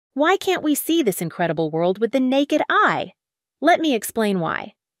Why can't we see this incredible world with the naked eye? Let me explain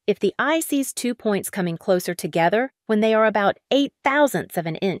why. If the eye sees 2 points coming closer together when they are about 8/1000ths of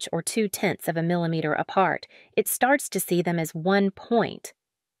an inch or 2/10ths of a millimeter apart, it starts to see them as one point.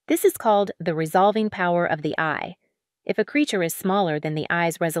 This is called the resolving power of the eye. If a creature is smaller than the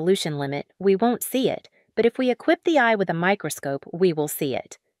eye's resolution limit, we won't see it, but if we equip the eye with a microscope, we will see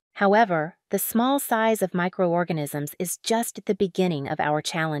it. However, the small size of microorganisms is just the beginning of our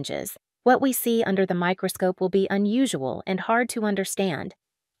challenges. What we see under the microscope will be unusual and hard to understand.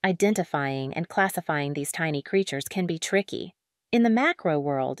 Identifying and classifying these tiny creatures can be tricky. In the macro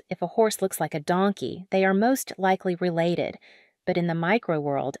world, if a horse looks like a donkey, they are most likely related. But in the micro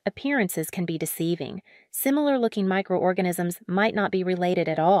world, appearances can be deceiving. Similar-looking microorganisms might not be related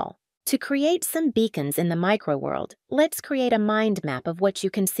at all. To create some beacons in the micro world, let's create a mind map of what you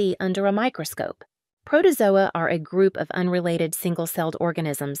can see under a microscope. Protozoa are a group of unrelated single-celled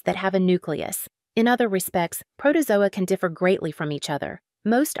organisms that have a nucleus. In other respects, protozoa can differ greatly from each other.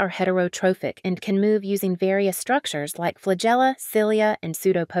 Most are heterotrophic and can move using various structures like flagella, cilia, and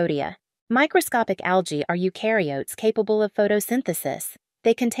pseudopodia. Microscopic algae are eukaryotes capable of photosynthesis.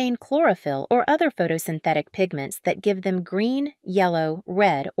 They contain chlorophyll or other photosynthetic pigments that give them green, yellow,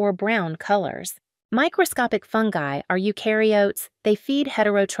 red, or brown colors. Microscopic fungi are eukaryotes. They feed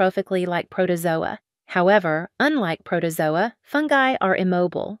heterotrophically like protozoa. However, unlike protozoa, fungi are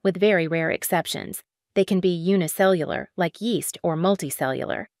immobile, with very rare exceptions. They can be unicellular, like yeast, or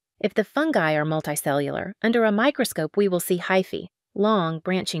multicellular. If the fungi are multicellular, under a microscope we will see hyphae, long,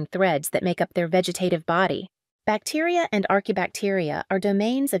 branching threads that make up their vegetative body. Bacteria and archaebacteria are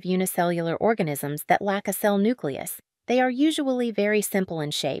domains of unicellular organisms that lack a cell nucleus. They are usually very simple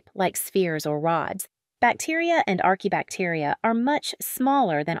in shape, like spheres or rods. Bacteria and archaebacteria are much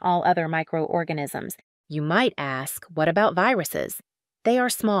smaller than all other microorganisms. You might ask, what about viruses? They are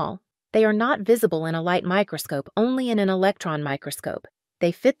small. They are not visible in a light microscope, only in an electron microscope.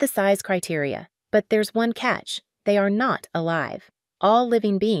 They fit the size criteria, but there's one catch. They are not alive. All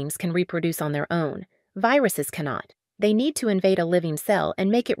living beings can reproduce on their own. Viruses cannot. They need to invade a living cell and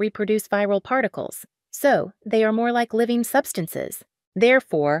make it reproduce viral particles. So, they are more like living substances.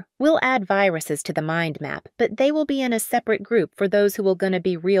 Therefore, we'll add viruses to the mind map, but they will be in a separate group for those who will gonna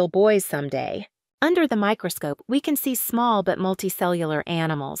be real boys someday. Under the microscope, we can see small but multicellular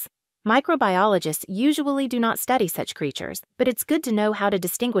animals. Microbiologists usually do not study such creatures, but it's good to know how to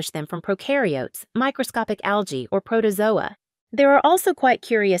distinguish them from prokaryotes, microscopic algae, or protozoa. There are also quite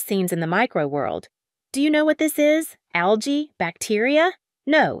curious scenes in the micro world. Do you know what this is? Algae? Bacteria?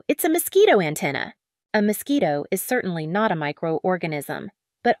 No, it's a mosquito antenna. A mosquito is certainly not a microorganism,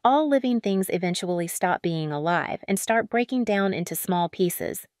 but all living things eventually stop being alive and start breaking down into small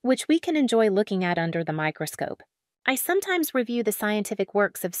pieces, which we can enjoy looking at under the microscope. I sometimes review the scientific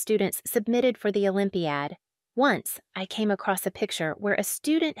works of students submitted for the Olympiad. Once, I came across a picture where a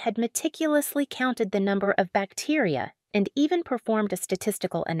student had meticulously counted the number of bacteria and even performed a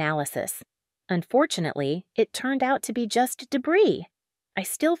statistical analysis. Unfortunately, it turned out to be just debris. I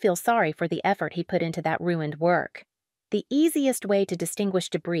still feel sorry for the effort he put into that ruined work. The easiest way to distinguish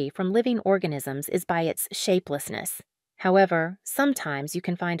debris from living organisms is by its shapelessness. However, sometimes you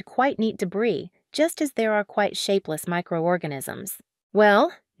can find quite neat debris, just as there are quite shapeless microorganisms.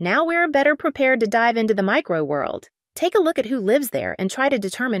 Well, now we're better prepared to dive into the micro world. Take a look at who lives there and try to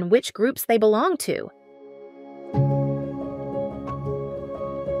determine which groups they belong to.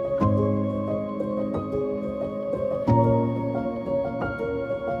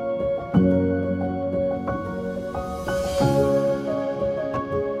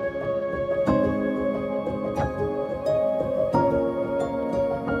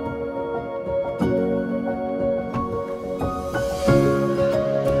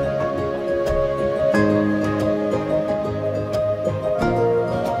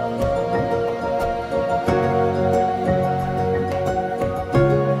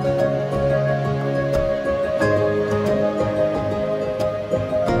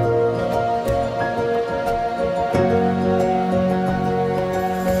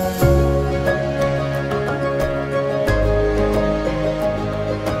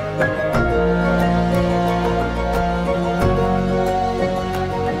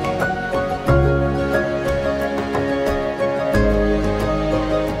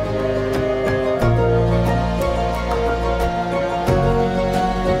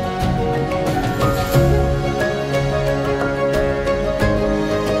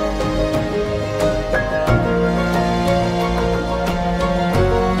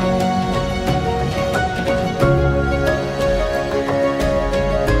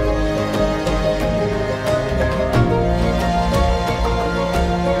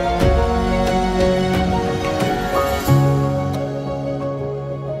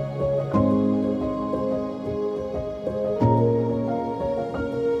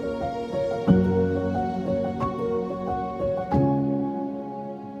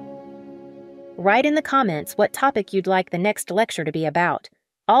 Write in the comments what topic you'd like the next lecture to be about.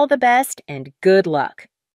 All the best and good luck!